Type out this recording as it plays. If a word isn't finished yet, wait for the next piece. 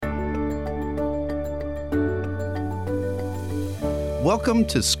Welcome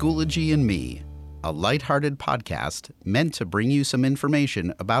to Schoology and Me, a lighthearted podcast meant to bring you some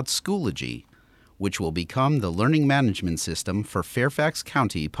information about Schoology, which will become the learning management system for Fairfax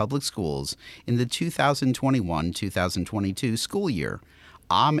County Public Schools in the 2021-2022 school year.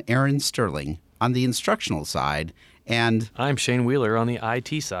 I'm Aaron Sterling on the instructional side, and I'm Shane Wheeler on the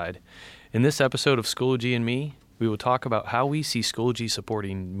IT side. In this episode of Schoology and Me, we will talk about how we see Schoology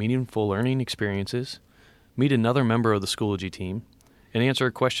supporting meaningful learning experiences, meet another member of the Schoology team, and answer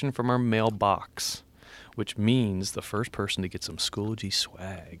a question from our mailbox, which means the first person to get some Schoology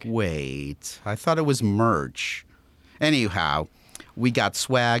swag. Wait, I thought it was merch. Anyhow, we got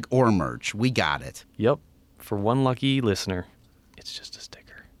swag or merch. We got it. Yep, for one lucky listener, it's just a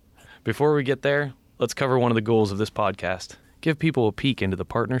sticker. Before we get there, let's cover one of the goals of this podcast. Give people a peek into the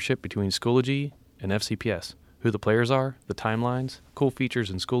partnership between Schoology and FCPS, who the players are, the timelines, cool features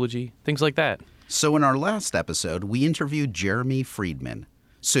in Schoology, things like that. So in our last episode, we interviewed Jeremy Friedman.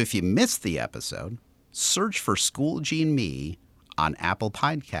 So if you missed the episode, search for Schoology and Me on Apple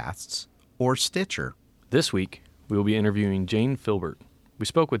Podcasts or Stitcher. This week, we will be interviewing Jane Filbert. We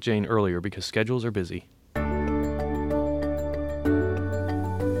spoke with Jane earlier because schedules are busy.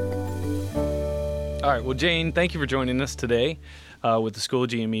 All right, well, Jane, thank you for joining us today with the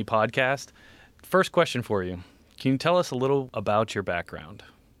Schoology and Me podcast. First question for you. Can you tell us a little about your background?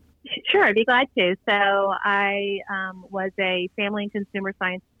 Sure, I'd be glad to. So I was a family and consumer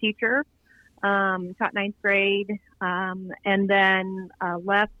science teacher, taught ninth grade, and then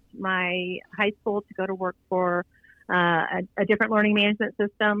left my high school to go to work for a different learning management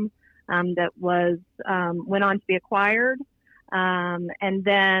system that went on to be acquired. And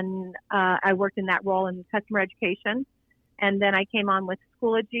then I worked in that role in customer education. And then I came on with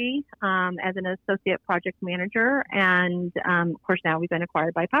Schoology as an associate project manager. And, of course, now we've been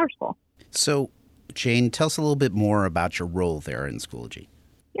acquired by PowerSchool. So, Jane, tell us a little bit more about your role there in Schoology.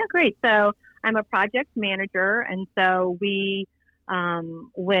 Yeah, great. So I'm a project manager. And so we,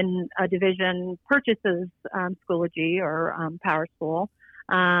 when a division purchases Schoology or PowerSchool,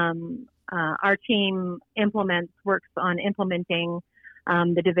 our team works on implementing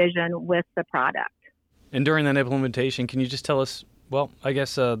the division with the product. And during that implementation, can you just tell us, well, I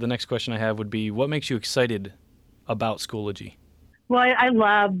guess the next question I have would be, what makes you excited about Schoology? Well, I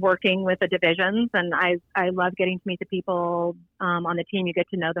love working with the divisions, and I love getting to meet the people on the team. You get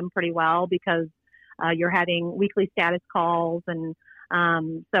to know them pretty well because you're having weekly status calls. And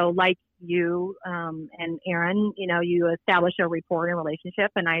so like you and Aaron, you establish a rapport and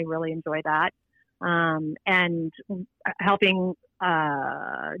relationship, and I really enjoy that. And helping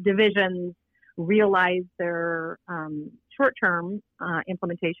divisions realize their short-term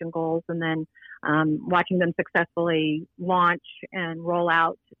implementation goals, and then watching them successfully launch and roll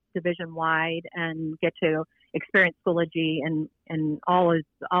out division-wide and get to experience Schoology and all of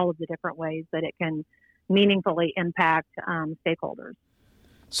the different ways that it can meaningfully impact stakeholders.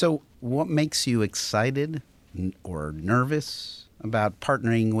 So what makes you excited or nervous about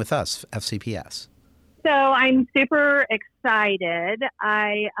partnering with us, FCPS? So I'm super excited.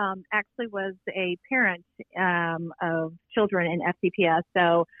 I actually was a parent of children in FCPS,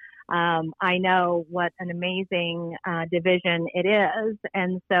 so I know what an amazing division it is.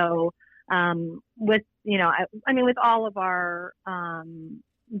 And so with all of our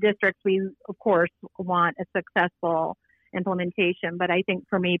districts, we of course want a successful implementation. But I think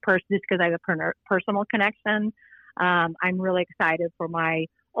for me personally, just because I have a personal connection, I'm really excited for my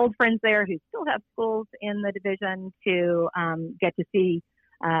old friends there who still have schools in the division to get to see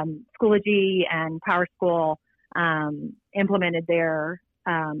Schoology and PowerSchool implemented there.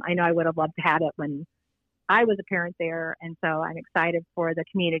 I know I would have loved to have it when I was a parent there, and so I'm excited for the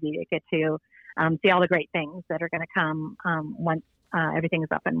community to get to see all the great things that are going to come once everything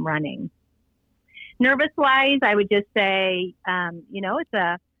is up and running. Nervous-wise, I would just say,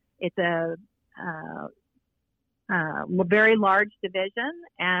 it's a very large division,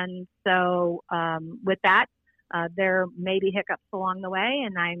 and so with that, there may be hiccups along the way.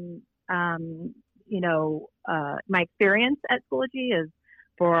 And I'm, my experience at Schoology is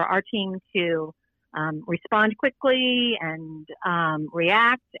for our team to respond quickly and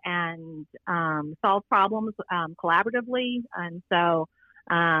react and solve problems collaboratively, and so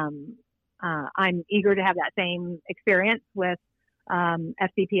I'm eager to have that same experience with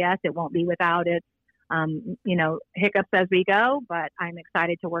FCPS. It won't be without its hiccups as we go, but I'm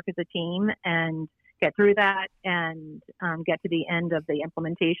excited to work as a team and get through that and get to the end of the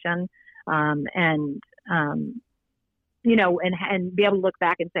implementation and be able to look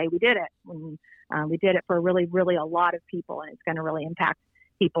back and say we did it. We did it for really, really a lot of people, and it's going to really impact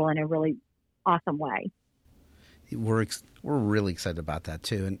people in a really awesome way. We're really excited about that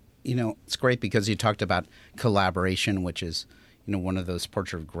too. And, it's great because you talked about collaboration, which is, one of those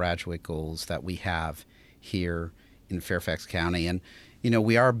Portrait of Graduate goals that we have here in Fairfax County. And,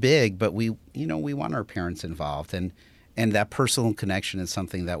 we are big, but we want our parents involved. And that personal connection is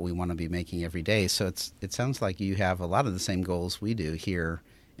something that we want to be making every day. So it sounds like you have a lot of the same goals we do here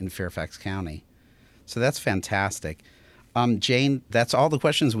in Fairfax County. So that's fantastic. Jane, that's all the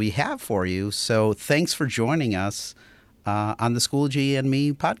questions we have for you. So thanks for joining us on the Schoology and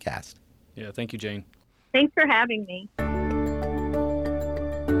Me podcast. Yeah, thank you, Jane. Thanks for having me.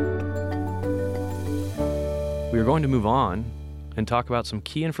 We are going to move on and talk about some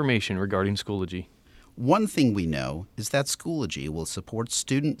key information regarding Schoology. One thing we know is that Schoology will support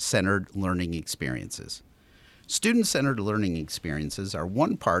student-centered learning experiences. Student-centered learning experiences are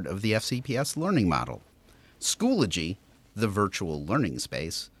one part of the FCPS learning model. Schoology, the virtual learning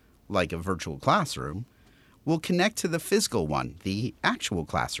space, like a virtual classroom, will connect to the physical one, the actual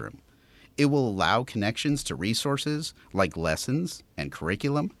classroom. It will allow connections to resources like lessons and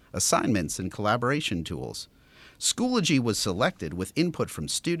curriculum, assignments, and collaboration tools. Schoology was selected with input from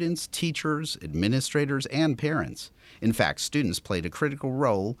students, teachers, administrators, and parents. In fact, students played a critical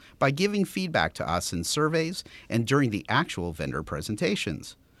role by giving feedback to us in surveys and during the actual vendor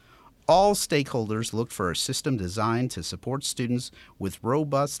presentations. All stakeholders looked for a system designed to support students with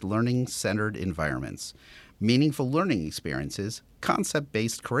robust learning-centered environments, meaningful learning experiences,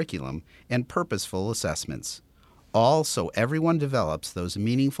 concept-based curriculum, and purposeful assessments. All so everyone develops those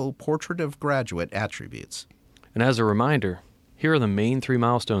meaningful Portrait of Graduate attributes. And as a reminder, here are the main 3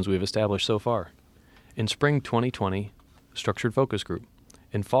 milestones we have established so far. In spring 2020, Structured Focus Group.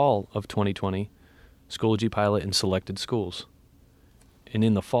 In fall of 2020, Schoology pilot in selected schools. And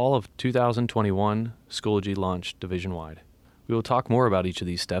in the fall of 2021, Schoology launched division-wide. We will talk more about each of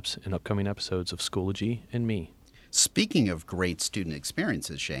these steps in upcoming episodes of Schoology and Me. Speaking of great student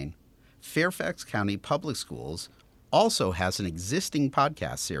experiences, Shane, Fairfax County Public Schools also has an existing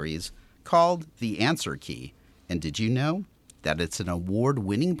podcast series called The Answer Key. And did you know that it's an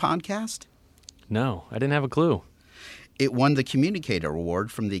award-winning podcast? No, I didn't have a clue. It won the Communicator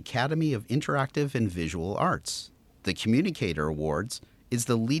Award from the Academy of Interactive and Visual Arts. The Communicator Awards is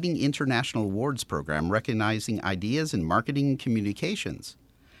the leading international awards program recognizing ideas in marketing and communications.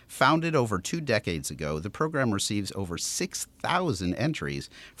 Founded over 2 decades ago, the program receives over 6,000 entries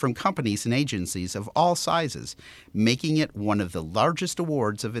from companies and agencies of all sizes, making it one of the largest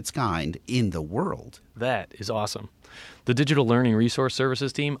awards of its kind in the world. That is awesome. The Digital Learning Resource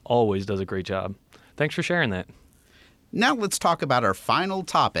Services team always does a great job. Thanks for sharing that. Now let's talk about our final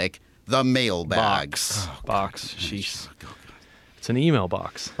topic, the mailbag. Box. Sheesh. It's an email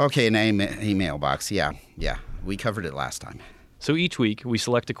box. Okay, an email box. Yeah. We covered it last time. So each week, we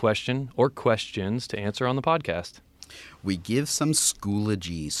select a question or questions to answer on the podcast. We give some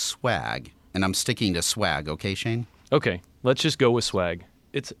Schoology swag, and I'm sticking to swag, okay, Shane? Okay, let's just go with swag.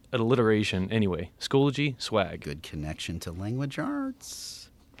 It's an alliteration anyway. Schoology, swag. Good connection to language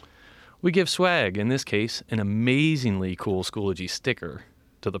arts. We give swag, in this case, an amazingly cool Schoology sticker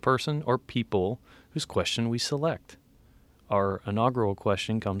to the person or people whose question we select. Our inaugural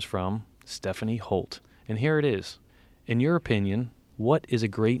question comes from Stephanie Holt, and here it is. In your opinion, what is a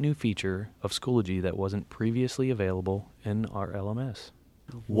great new feature of Schoology that wasn't previously available in our LMS?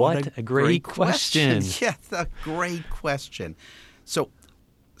 What a great question. Yeah, a great question. So,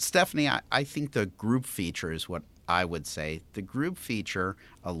 Stephanie, I think the group feature is what I would say. The group feature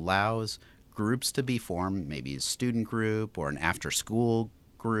allows groups to be formed, maybe a student group or an after-school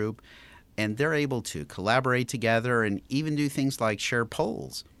group, and they're able to collaborate together and even do things like share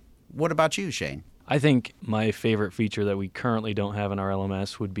polls. What about you, Shane? I think my favorite feature that we currently don't have in our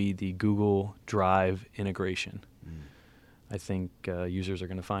LMS would be the Google Drive integration. I think users are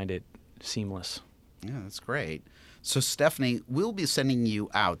going to find it seamless. Yeah, that's great. So, Stephanie, we'll be sending you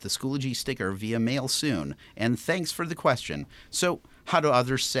out the Schoology sticker via mail soon. And thanks for the question. So, how do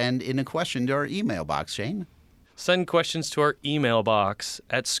others send in a question to our email box, Shane? Send questions to our email box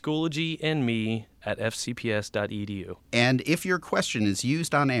at schoologyandme@fcps.edu. And if your question is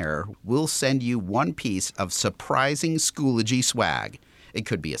used on air, we'll send you one piece of surprising Schoology swag. It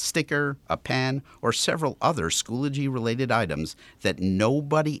could be a sticker, a pen, or several other Schoology-related items that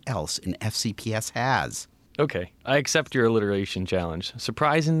nobody else in FCPS has. Okay, I accept your alliteration challenge.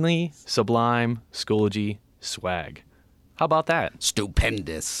 Surprisingly, sublime, Schoology, swag. How about that?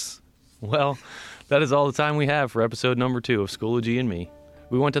 Stupendous. Well, that is all the time we have for episode number 2 of Schoology and Me.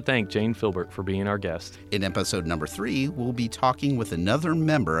 We want to thank Jane Filbert for being our guest. In episode number 3, we'll be talking with another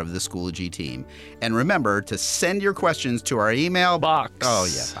member of the Schoology team. And remember to send your questions to our email box. Oh,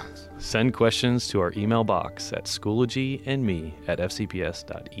 yeah, box. Send questions to our email box at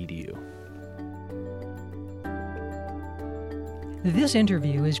schoologyandme@fcps.edu. This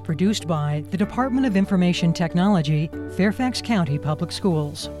interview is produced by the Department of Information Technology, Fairfax County Public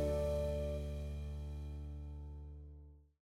Schools.